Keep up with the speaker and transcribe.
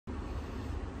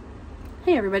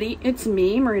Hey everybody, it's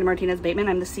me, Martinez-Bateman.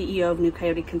 I'm the CEO of New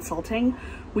Coyote Consulting.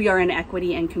 We are an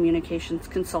equity and communications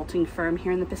consulting firm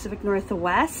here in the Pacific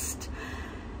Northwest.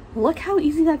 Look how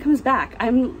easy that comes back.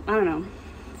 I don't know,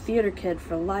 theater kid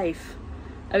for life.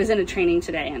 I was in a training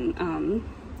today and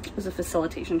it was a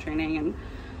facilitation training, and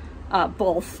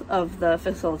both of the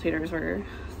facilitators were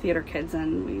theater kids,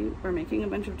 and we were making a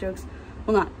bunch of jokes.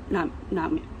 Well, not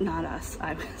us.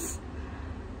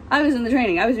 I was in the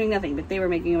training. I was doing nothing, but they were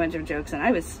making a bunch of jokes and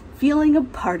I was feeling a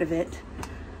part of it.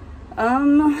 I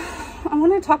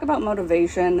want to talk about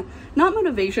motivation. Not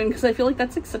motivation, because I feel like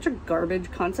that's like such a garbage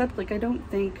concept. Like, I don't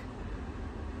think...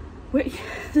 Wait,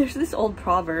 there's this old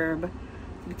proverb.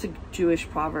 It's a Jewish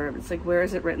proverb. It's like, where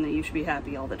is it written that you should be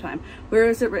happy all the time? Where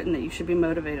is it written that you should be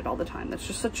motivated all the time? That's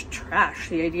just such trash.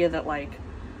 The idea that, like,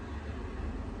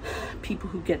 people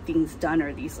who get things done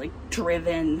are these, like,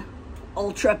 driven...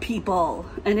 ultra people,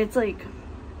 and it's like,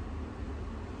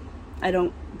 I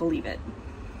don't believe it.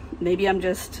 Maybe I'm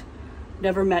just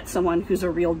never met someone who's a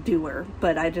real doer,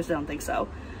 but I just don't think so.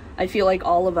 I feel like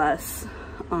all of us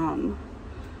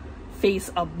face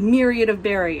a myriad of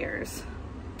barriers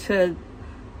to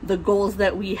the goals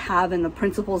that we have and the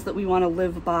principles that we want to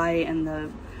live by and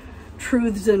the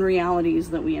truths and realities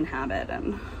that we inhabit,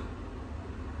 and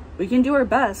we can do our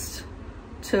best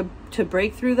to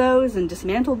break through those and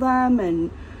dismantle them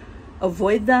and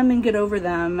avoid them and get over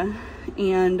them.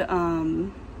 And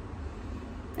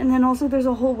then also there's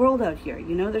a whole world out here,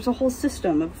 you know, there's a whole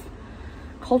system of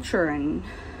culture and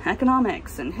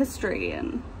economics and history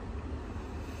and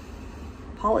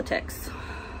politics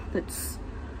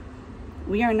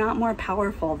we are not more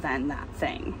powerful than that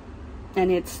thing.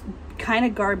 And it's kind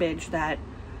of garbage that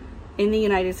in the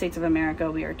United States of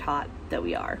America we are taught that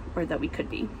we are, or that we could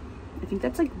be. I think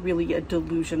that's like really a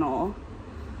delusional,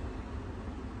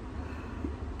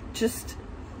 just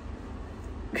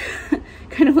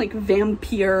kind of like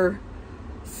vampire,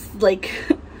 like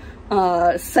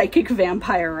psychic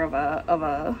vampire of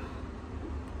a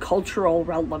cultural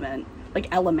element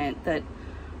that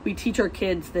we teach our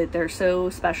kids that they're so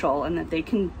special and that they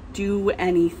can do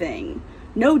anything.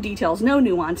 No details, no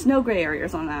nuance, no gray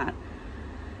areas on that.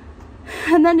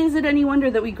 And then is it any wonder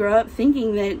that we grow up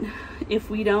thinking that if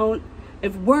we're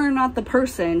not the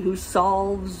person who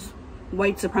solves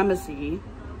white supremacy...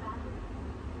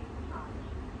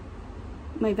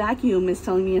 My vacuum is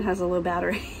telling me it has a low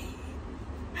battery.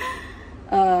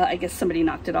 I guess somebody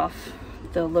knocked it off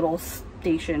the little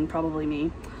station, probably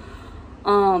me.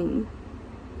 But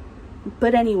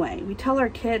anyway, we tell our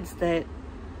kids that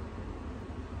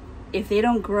if they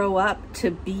don't grow up to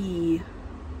be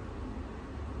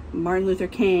Martin Luther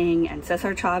King and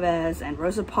Cesar Chavez and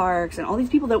Rosa Parks and all these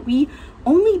people that we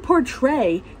only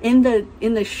portray in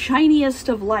the shiniest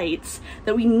of lights,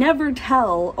 that we never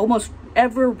tell, almost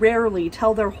ever rarely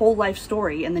tell their whole life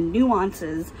story and the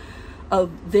nuances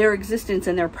of their existence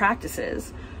and their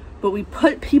practices. But we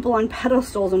put people on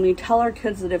pedestals and we tell our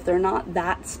kids that if they're not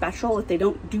that special, if they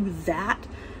don't do that,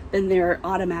 then they're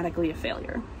automatically a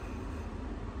failure.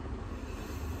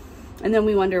 And then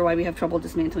we wonder why we have trouble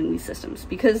dismantling these systems.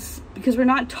 Because we're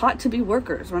not taught to be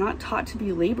workers. We're not taught to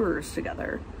be laborers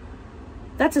together.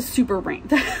 That's a super brain.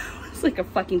 That was like a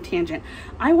fucking tangent.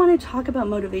 I want to talk about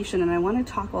motivation, and I want to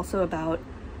talk also about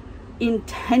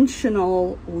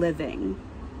intentional living.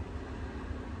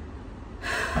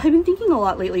 I've been thinking a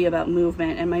lot lately about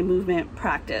movement and my movement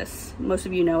practice. Most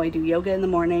of you know I do yoga in the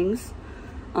mornings,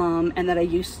 and that I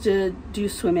used to do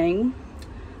swimming,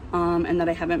 and that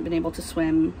I haven't been able to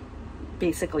swim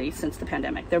basically since the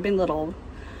pandemic. There have been little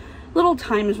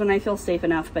times when I feel safe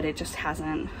enough, but it just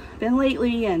hasn't been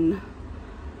lately. And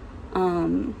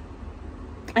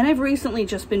I've recently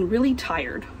just been really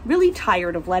tired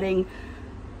of letting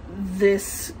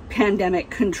this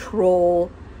pandemic control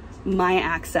my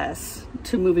access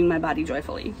to moving my body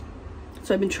joyfully.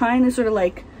 So I've been trying to sort of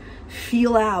like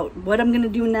feel out what I'm gonna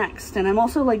do next. And I'm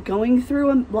also like going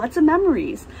through lots of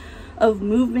memories of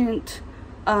movement,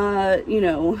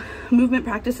 movement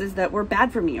practices that were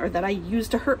bad for me, or that I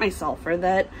used to hurt myself, or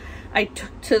that I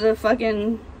took to the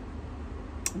fucking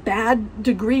bad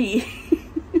degree.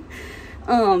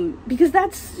 Because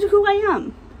that's who I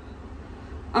am.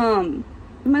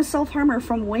 I'm a self-harmer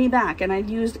from way back, and I've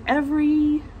used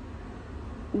every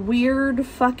weird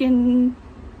fucking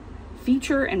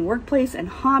feature and workplace and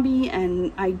hobby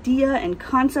and idea and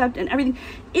concept and everything.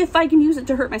 If I can use it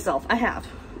to hurt myself, I have.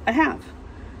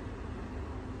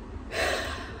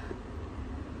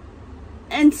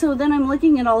 And so then I'm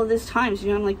looking at all of this times,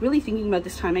 I'm like really thinking about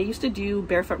this time. I used to do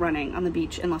barefoot running on the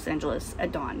beach in Los Angeles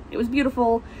at dawn. It was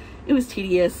beautiful. It was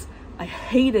tedious. I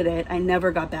hated it. I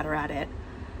never got better at it.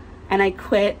 And I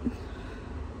quit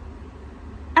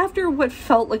after what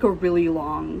felt like a really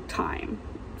long time.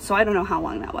 So I don't know how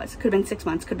long that was. Could have been 6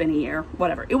 months, could have been a year,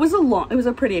 whatever. It was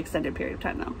a pretty extended period of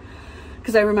time though.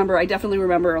 Because I definitely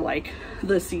remember like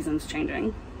the seasons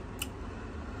changing.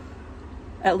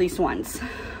 At least once.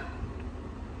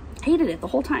 Hated it the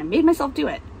whole time. Made myself do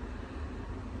it.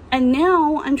 And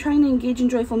now I'm trying to engage in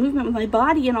joyful movement with my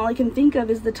body, and all I can think of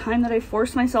is the time that I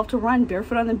forced myself to run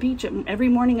barefoot on the beach every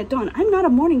morning at dawn. I'm not a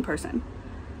morning person.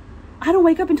 I don't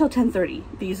wake up until 10:30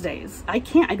 these days. I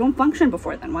don't function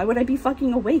before then. Why would I be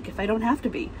fucking awake if I don't have to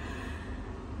be?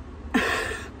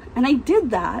 And I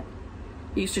did that.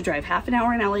 I used to drive half an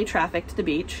hour in LA traffic to the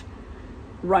beach,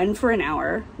 run for an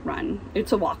hour,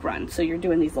 it's a walk run, so you're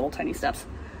doing these little tiny steps,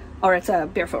 or it's a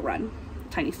barefoot run,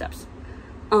 tiny steps.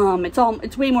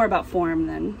 It's way more about form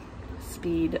than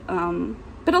speed,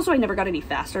 but also I never got any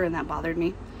faster, and that bothered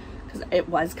me, because it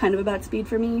was kind of about speed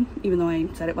for me, even though I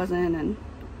said it wasn't, and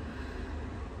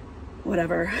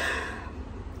whatever.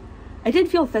 I did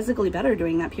feel physically better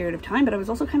during that period of time, but I was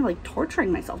also kind of like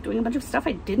torturing myself, doing a bunch of stuff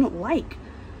I didn't like.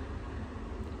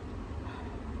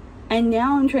 And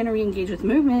now I'm trying to re-engage with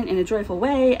movement in a joyful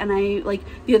way. And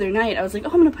the other night I was like,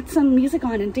 oh, I'm gonna put some music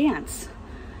on and dance.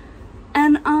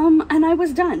 And I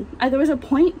was done. There was a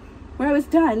point where I was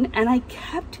done, and I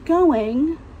kept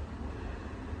going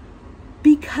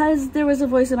because there was a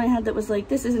voice in my head that was like,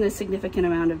 this isn't a significant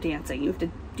amount of dancing. You have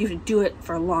to do it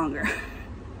for longer. And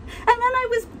then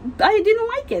I didn't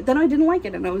like it. Then I didn't like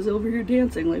it, and I was over here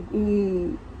dancing like, I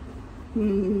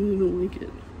don't like it.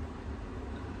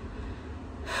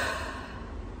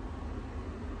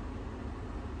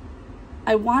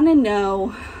 I want to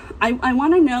know,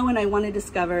 and I want to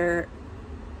discover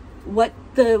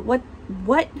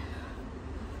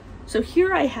so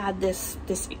here I had this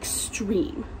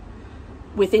extreme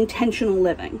with intentional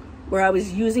living, where I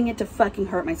was using it to fucking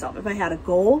hurt myself. If I had a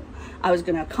goal, I was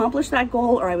going to accomplish that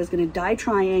goal, or I was going to die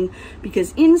trying,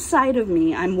 because inside of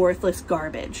me, I'm worthless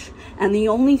garbage. And the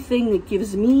only thing that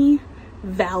gives me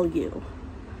value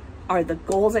are the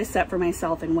goals I set for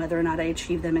myself, and whether or not I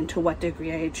achieve them, and to what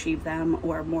degree I achieve them,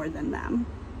 or more than them.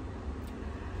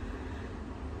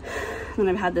 And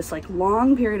I've had this like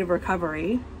long period of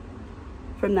recovery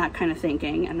from that kind of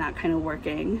thinking and that kind of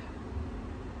working.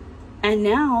 And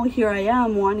now here I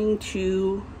am wanting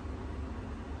to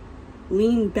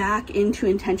lean back into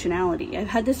intentionality. I've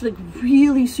had this like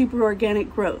really super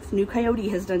organic growth. New Coyote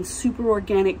has done super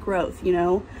organic growth, you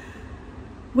know,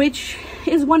 which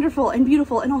is wonderful and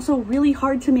beautiful, and also really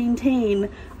hard to maintain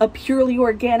a purely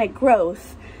organic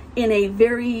growth in a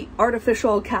very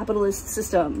artificial capitalist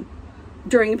system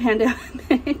during a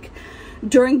pandemic,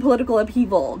 during political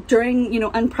upheaval, during, you know,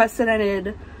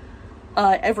 unprecedented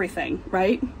everything,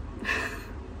 right?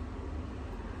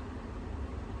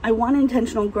 I want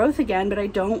intentional growth again, but I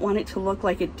don't want it to look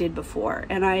like it did before.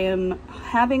 And I am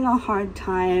having a hard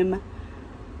time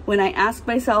when I ask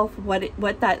myself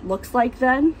what that looks like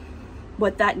then,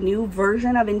 what that new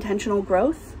version of intentional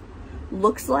growth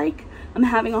looks like. I'm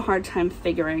having a hard time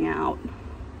figuring out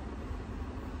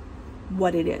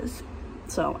what it is.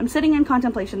 So I'm sitting in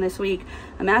contemplation this week.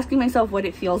 I'm asking myself what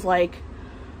it feels like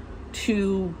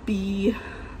to be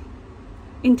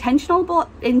intentional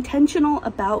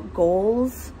about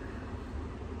goals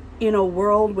in a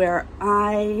world where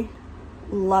I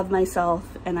love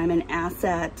myself and I'm an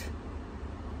asset.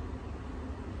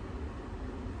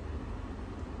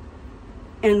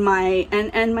 And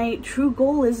my true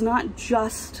goal is not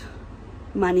just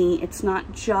money. It's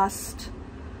not just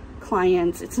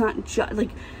clients. It's not just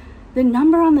like the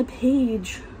number on the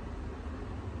page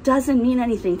doesn't mean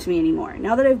anything to me anymore.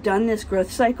 Now that I've done this growth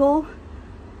cycle,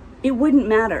 it wouldn't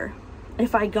matter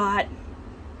if I got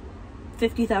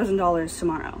 $50,000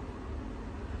 tomorrow.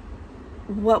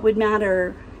 What would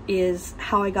matter is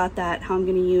how I got that, how I'm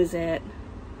going to use it.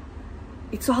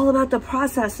 It's all about the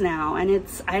process now, and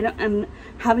I'm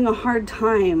having a hard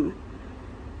time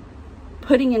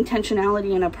putting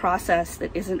intentionality in a process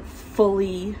that isn't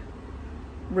fully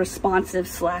responsive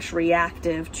 /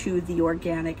 reactive to the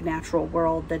organic, natural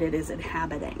world that it is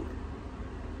inhabiting.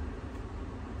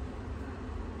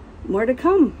 More to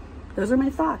come. Those are my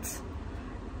thoughts.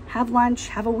 Have lunch,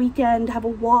 have a weekend, have a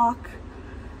walk,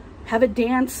 have a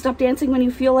dance, stop dancing when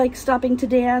you feel like stopping to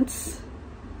dance.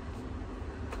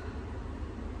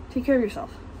 Take care of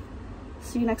yourself.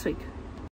 See you next week.